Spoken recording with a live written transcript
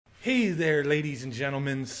Hey there, ladies and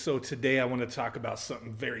gentlemen. So today I want to talk about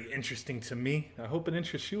something very interesting to me. I hope it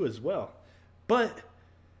interests you as well. But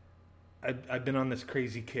I've been on this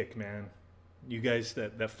crazy kick, man. You guys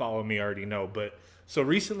that follow me already know. But so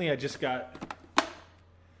recently I just got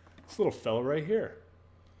this little fella right here.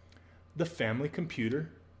 The Family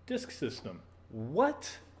Computer Disk System.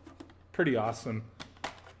 What? Pretty awesome.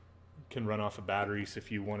 Can run off of batteries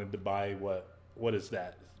if you wanted to buy what is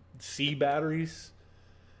that? C batteries?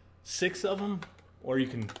 6 of them, or you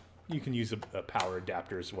can use a power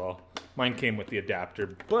adapter as well. Mine came with the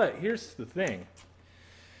adapter, but here's the thing.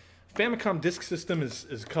 Famicom disk system is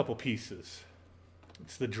a couple pieces.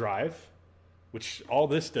 It's the drive, which all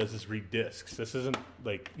this does is read disks. This isn't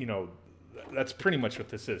like, that's pretty much what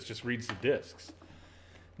this is, just reads the disks.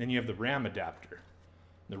 Then you have the RAM adapter.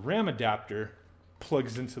 The RAM adapter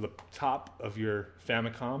plugs into the top of your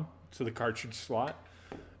Famicom to the cartridge slot.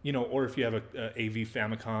 Or if you have a AV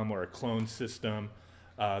Famicom or a clone system,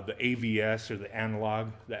 the AVS or the analog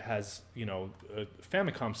that has, a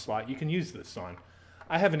Famicom slot, you can use this on.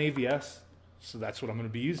 I have an AVS, so that's what I'm going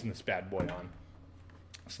to be using this bad boy on.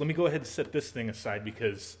 So let me go ahead and set this thing aside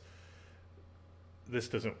because this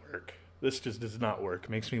doesn't work. This just does not work. It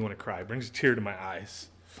makes me want to cry. It brings a tear to my eyes.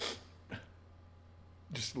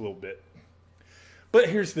 Just a little bit. But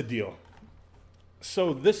here's the deal.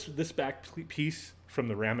 So this back piece from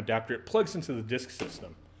the RAM adapter, it plugs into the disk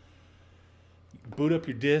system. Boot up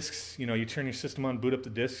your disks, you turn your system on, boot up the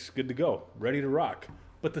disks, good to go, ready to rock.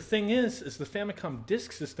 But the thing is the Famicom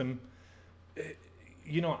disk system,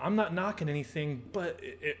 I'm not knocking anything, but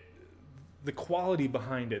the quality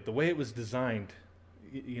behind it, the way it was designed,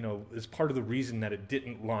 is part of the reason that it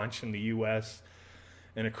didn't launch in the US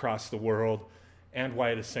and across the world, and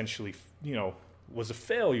why it essentially, was a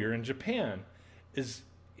failure in Japan, is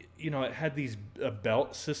it had these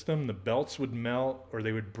belt system. The belts would melt or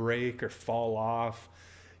they would break or fall off.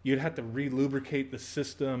 You'd have to re-lubricate the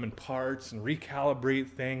system and parts and recalibrate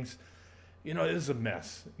things. It was a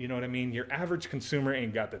mess. You know what I mean? Your average consumer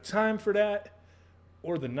ain't got the time for that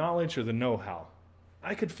or the knowledge or the know-how.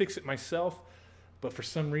 I could fix it myself, but for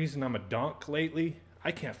some reason I'm a donk lately.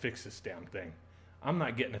 I can't fix this damn thing. I'm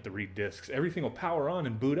not getting it to read discs. Everything will power on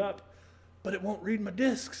and boot up, but it won't read my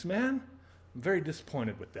discs, man. I'm very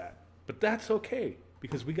disappointed with that. But that's okay,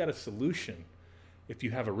 because we got a solution. If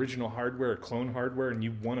you have original hardware or clone hardware and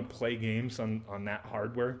you want to play games on that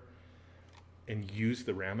hardware and use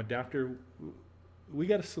the RAM adapter, we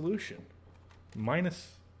got a solution.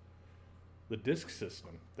 Minus the disk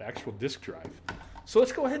system, the actual disk drive. So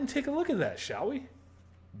let's go ahead and take a look at that, shall we?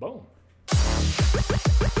 Boom.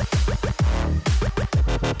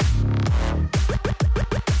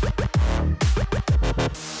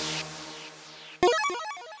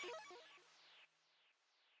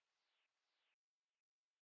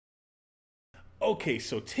 Okay,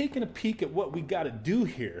 so taking a peek at what we got to do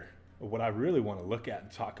here, or what I really want to look at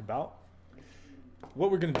and talk about,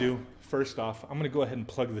 what we're going to do, first off, I'm going to go ahead and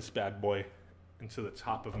plug this bad boy into the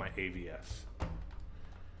top of my AVS.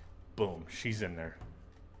 Boom, she's in there.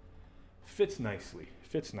 Fits nicely,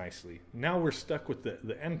 fits nicely. Now we're stuck with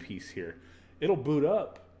the end piece here. It'll boot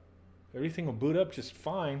up. Everything will boot up just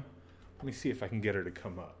fine. Let me see if I can get her to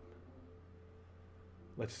come up.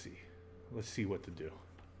 Let's see what to do.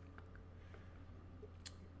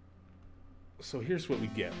 So here's what we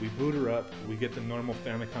get. We boot her up. We get the normal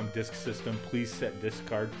Famicom disk system. Please set disk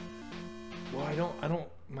card. Well,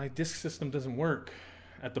 my disk system doesn't work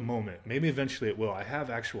at the moment. Maybe eventually it will. I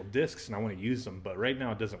have actual disks and I want to use them, but right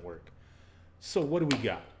now it doesn't work. So what do we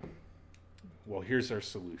got? Well, here's our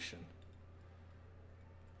solution.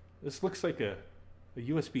 This looks like a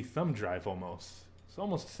USB thumb drive almost. It's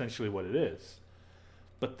almost essentially what it is.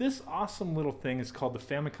 But this awesome little thing is called the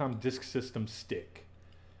Famicom Disk System Stick.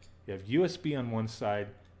 You have USB on one side,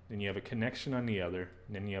 then you have a connection on the other,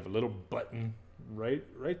 and then you have a little button right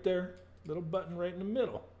there, little button right in the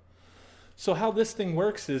middle. So how this thing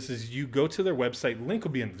works is you go to their website, link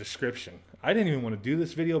will be in the description. I didn't even want to do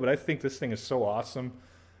this video, but I think this thing is so awesome.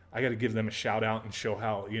 I got to give them a shout out and show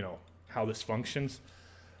how this functions.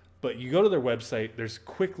 But you go to their website, there's a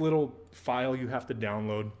quick little file you have to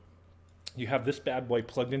download. You have this bad boy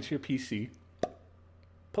plugged into your PC.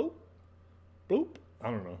 Poop, boop. I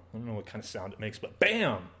don't know what kind of sound it makes, but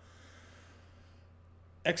bam!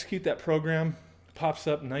 Execute that program, pops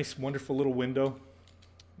up, nice, wonderful little window.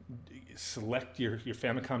 Select your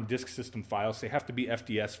Famicom disk system files. They have to be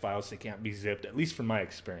FDS files, they can't be zipped, at least from my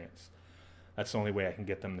experience. That's the only way I can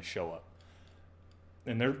get them to show up.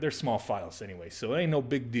 And they're small files anyway, so it ain't no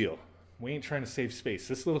big deal. We ain't trying to save space.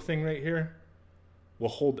 This little thing right here will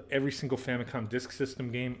hold every single Famicom disk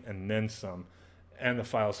system game and then some. And the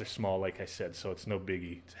files are small, like I said, so it's no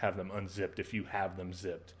biggie to have them unzipped if you have them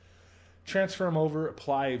zipped. Transfer them over,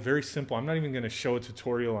 apply, very simple. I'm not even going to show a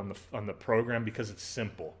tutorial on the program because it's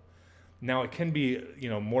simple. Now it can be,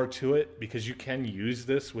 more to it because you can use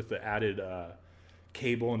this with the added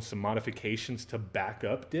cable and some modifications to back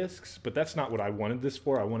up disks, but that's not what I wanted this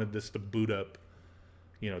for. I wanted this to boot up,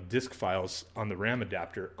 disk files on the RAM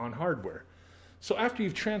adapter on hardware. So after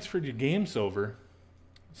you've transferred your games over,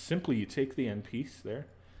 simply you take the end piece there,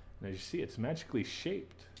 and as you see, it's magically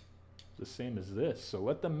shaped the same as this. So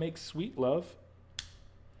let them make sweet love.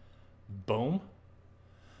 Boom.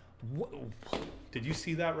 Did you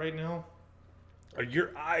see that right now? Are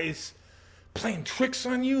your eyes playing tricks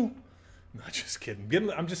on you? No, just kidding.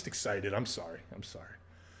 I'm just excited. I'm sorry.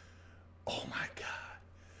 Oh my God.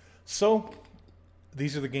 So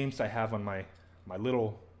these are the games I have on my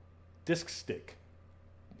little disc stick.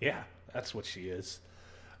 Yeah, that's what she is.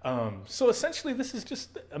 So essentially this is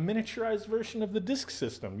just a miniaturized version of the disk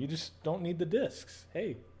system. You just don't need the discs.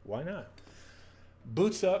 Hey, why not?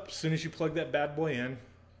 Boots up as soon as you plug that bad boy in,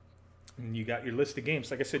 and you got your list of games.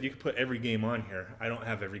 Like I said, you can put every game on here. I don't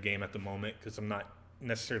have every game at the moment because I'm not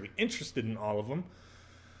necessarily interested in all of them.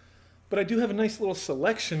 But I do have a nice little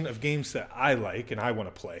selection of games that I like and I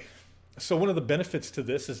want to play. So one of the benefits to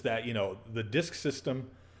this is that, the disk system,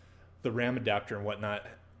 the RAM adapter and whatnot,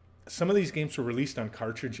 some of these games were released on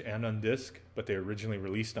cartridge and on disc, but they were originally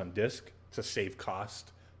released on disc to save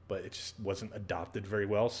cost, but it just wasn't adopted very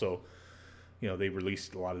well. So, they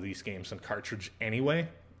released a lot of these games on cartridge anyway.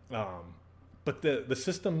 But the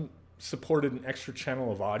system supported an extra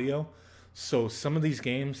channel of audio. So some of these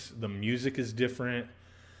games, the music is different,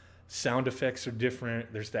 sound effects are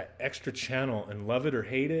different. There's that extra channel, and love it or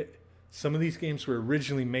hate it, some of these games were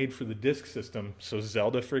originally made for the disc system. So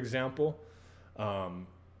Zelda, for example,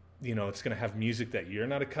 it's going to have music that you're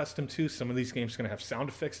not accustomed to. Some of these games are going to have sound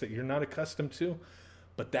effects that you're not accustomed to.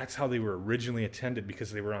 But that's how they were originally intended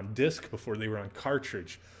because they were on disc before they were on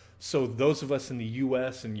cartridge. So those of us in the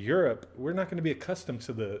US and Europe, we're not going to be accustomed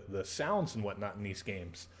to the sounds and whatnot in these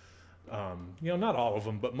games. Not all of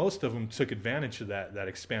them, but most of them took advantage of that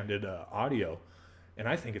expanded audio. And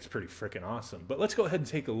I think it's pretty freaking awesome. But let's go ahead and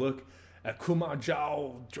take a look at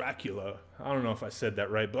Kumajao Dracula. I don't know if I said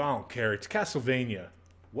that right, but I don't care. It's Castlevania.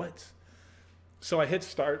 What? So I hit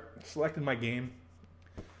start, selected my game.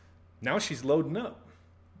 Now she's loading up.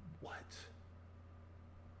 What?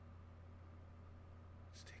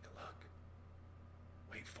 Let's take a look.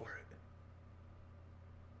 Wait for it.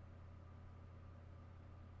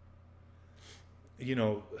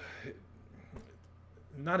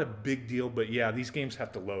 Not a big deal, but yeah, these games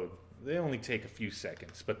have to load. They only take a few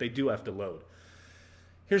seconds, but they do have to load.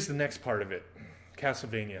 Here's the next part of it.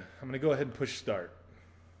 Castlevania. I'm going to go ahead and push start.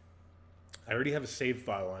 I already have a save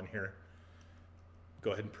file on here.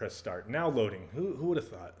 Go ahead and press start. Now loading. Who would have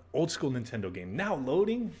thought? Old school Nintendo game. Now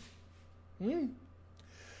loading?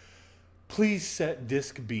 Please set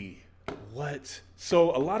disc B. What?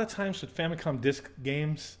 So a lot of times with Famicom disc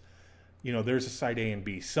games, there's a side A and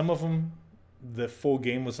B. Some of them, the full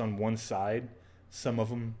game was on one side. Some of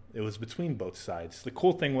them, it was between both sides. The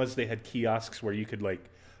cool thing was they had kiosks where you could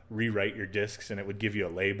rewrite your discs and it would give you a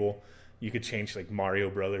label. You could change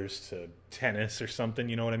Mario Brothers to tennis or something,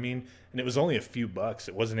 you know what I mean? And it was only a few bucks.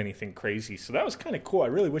 It wasn't anything crazy. So that was kind of cool. I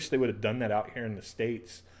really wish they would have done that out here in the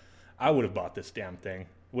States. I would have bought this damn thing. It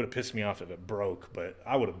would have pissed me off if it broke, but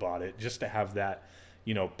I would have bought it just to have that,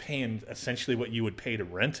 paying essentially what you would pay to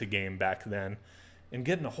rent a game back then and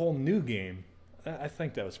getting a whole new game. I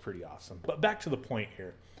think that was pretty awesome. But back to the point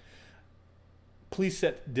here. Please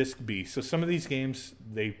set disc B. So some of these games,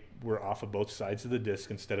 they were off of both sides of the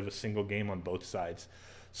disc instead of a single game on both sides.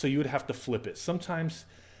 So you would have to flip it. Sometimes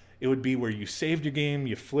it would be where you saved your game,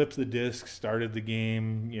 you flipped the disc, started the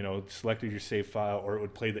game, selected your save file, or it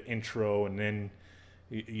would play the intro and then,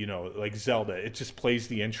 like Zelda, it just plays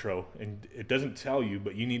the intro and it doesn't tell you,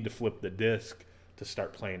 but you need to flip the disc to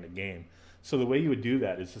start playing the game. So the way you would do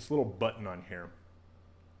that is this little button on here.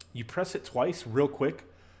 You press it twice real quick,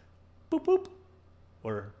 boop, boop,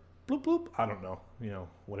 or bloop, bloop, I don't know,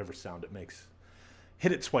 whatever sound it makes.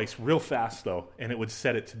 Hit it twice real fast, though, and it would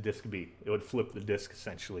set it to disc B. It would flip the disc,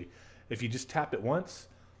 essentially. If you just tap it once,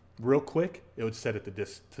 real quick, it would set it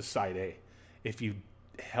to side A. If you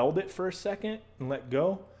held it for a second and let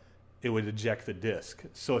go, it would eject the disc.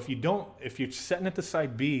 So if you're setting it to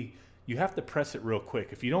side B, you have to press it real quick.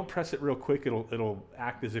 If you don't press it real quick, it'll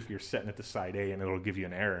act as if you're setting it to side A, and it'll give you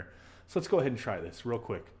an error. So let's go ahead and try this real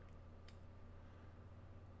quick.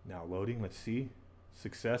 Now loading, let's see.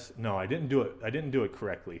 Success. No, I didn't do it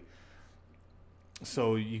correctly.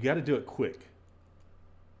 So you got to do it quick.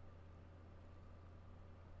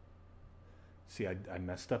 See, I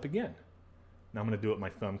messed up again. Now I'm going to do it with my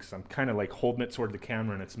thumb because I'm kind of like holding it toward the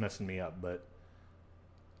camera and it's messing me up. But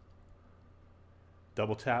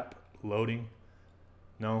double tap, loading.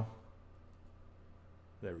 No.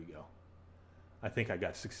 There we go. I think I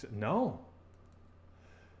got success. No.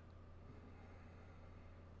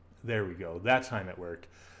 There we go. That time it worked.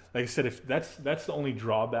 Like I said, if that's the only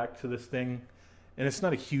drawback to this thing, and it's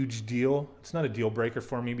not a huge deal. It's not a deal breaker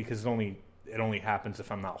for me because it only happens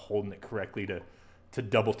if I'm not holding it correctly to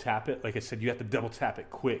double tap it. Like I said, you have to double tap it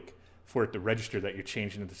quick for it to register that you're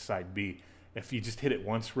changing it to side B. If you just hit it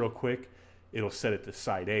once real quick, it'll set it to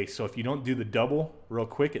side A. So if you don't do the double real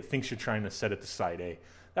quick, it thinks you're trying to set it to side A.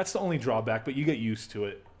 That's the only drawback, but you get used to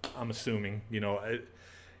it, I'm assuming. You know,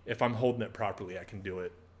 if I'm holding it properly, I can do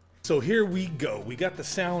it. So here we go. We got the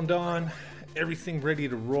sound on, everything ready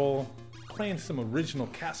to roll. Playing some original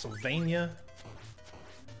Castlevania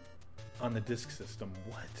on the disk system.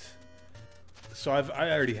 What? So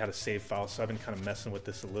I already had a save file, so I've been kind of messing with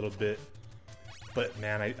this a little bit. But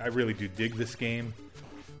man, I really do dig this game.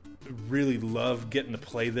 Really love getting to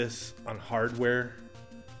play this on hardware.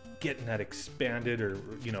 Getting that expanded or,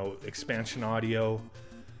 you know, expansion audio.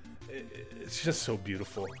 It's just so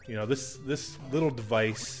beautiful. You know, this little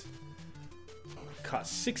device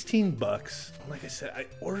cost 16 bucks. Like I said, I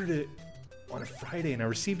ordered it on a Friday and I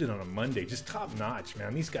received it on a Monday. Just top notch,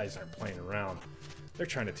 man. These guys aren't playing around. They're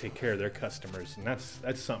trying to take care of their customers, and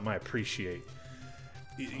that's something I appreciate.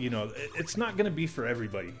 You know, it's not going to be for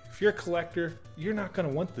everybody. If you're a collector, you're not going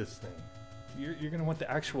to want this thing. You're going to want the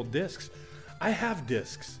actual discs. I have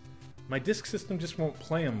discs. My disc system just won't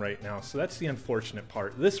play them right now, so that's the unfortunate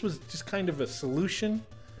part. This was just kind of a solution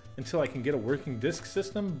until I can get a working disc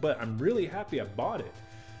system, but I'm really happy I bought it.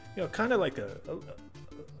 You know, kind of like a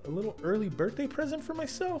little early birthday present for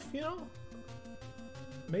myself, you know?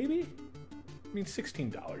 Maybe? I mean,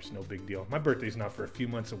 $16, no big deal. My birthday's not for a few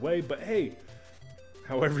months away, but hey,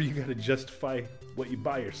 however you gotta justify what you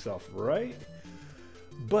buy yourself, right?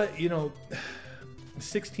 But, you know,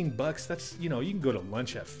 16 bucks, that's, you know, you can go to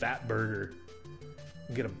lunch at Fat Burger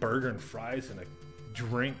and get a burger and fries and a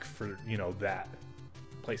drink for, you know, that.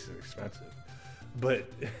 Place is expensive. But,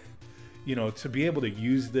 you know, to be able to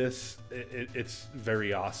use this, it's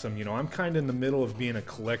very awesome. You know, I'm kind of in the middle of being a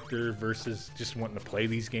collector versus just wanting to play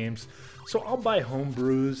these games. So I'll buy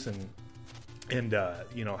homebrews and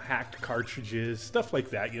you know, hacked cartridges, stuff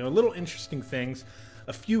like that. You know, little interesting things.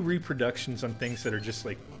 A few reproductions on things that are just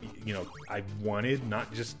like, you know, I wanted,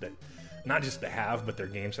 not just to have, but they're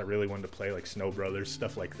games I really wanted to play, like Snow Brothers,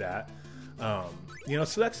 stuff like that. You know,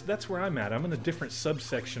 so that's where I'm at. I'm in a different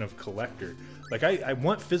subsection of collector. Like I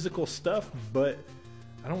want physical stuff, but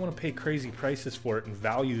I don't want to pay crazy prices for it, and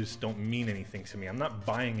values don't mean anything to me. I'm not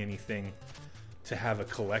buying anything to have a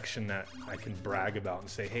collection that I can brag about and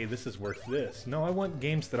say, hey, this is worth this. No, I want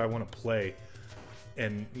games that I want to play.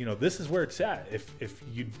 And, you know, this is where it's at. If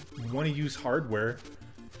you want to use hardware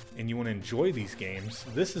and you want to enjoy these games,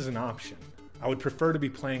 this is an option. I would prefer to be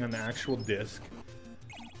playing on the actual disc,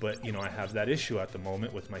 but, you know, I have that issue at the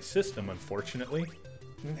moment with my system, unfortunately.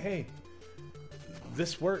 And hey,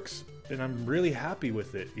 this works, and I'm really happy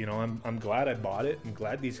with it. You know, I'm glad I bought it. I'm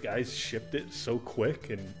glad these guys shipped it so quick,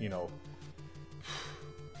 and, you know,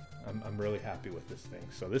 I'm really happy with this thing.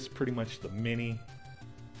 So this is pretty much the mini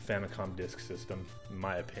Famicom disk system, in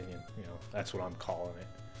my opinion. You know, that's what I'm calling it.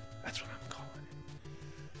 That's what I'm calling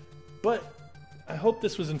it. But I hope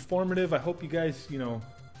this was informative. I hope you guys, you know,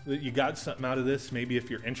 that you got something out of this. Maybe if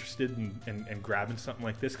you're interested in grabbing something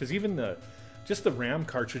like this, because even just the RAM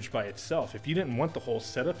cartridge by itself, if you didn't want the whole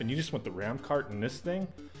setup and you just want the RAM cart in this thing,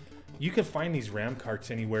 you can find these RAM carts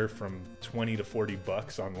anywhere from 20 to 40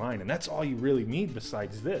 bucks online, and that's all you really need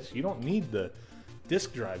besides this. You don't need the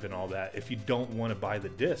disk drive and all that if you don't want to buy the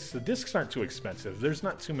discs. The discs aren't too expensive. There's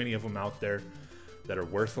not too many of them out there that are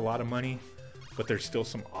worth a lot of money, but there's still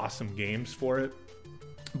some awesome games for it.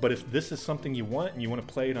 But if this is something you want and you want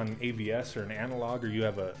to play it on an AVS or an analog, or you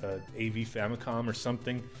have a AV Famicom or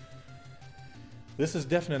something, this is a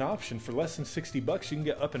definite option. For less than 60 bucks, you can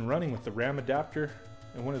get up and running with the RAM adapter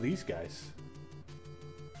and one of these guys.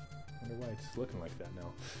 I wonder why it's looking like that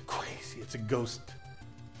now. Crazy, it's a ghost.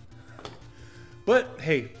 But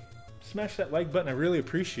hey, smash that like button. I really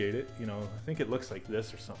appreciate it. You know, I think it looks like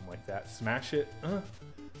this or something like that. Smash it.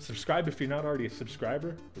 Subscribe if you're not already a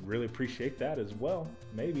subscriber. Would really appreciate that as well.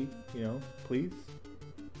 Maybe, you know, please.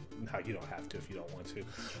 No, you don't have to if you don't want to.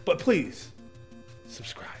 But please,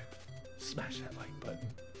 subscribe. Smash that like button.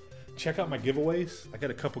 Check out my giveaways. I got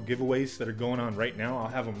a couple giveaways that are going on right now. I'll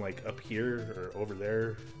have them like up here or over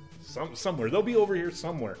there. Somewhere. They'll be over here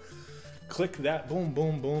somewhere. Click that. Boom,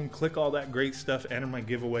 boom, boom. Click all that great stuff. Enter my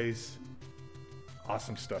giveaways.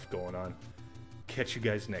 Awesome stuff going on. Catch you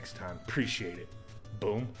guys next time. Appreciate it.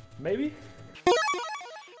 Boom. Maybe?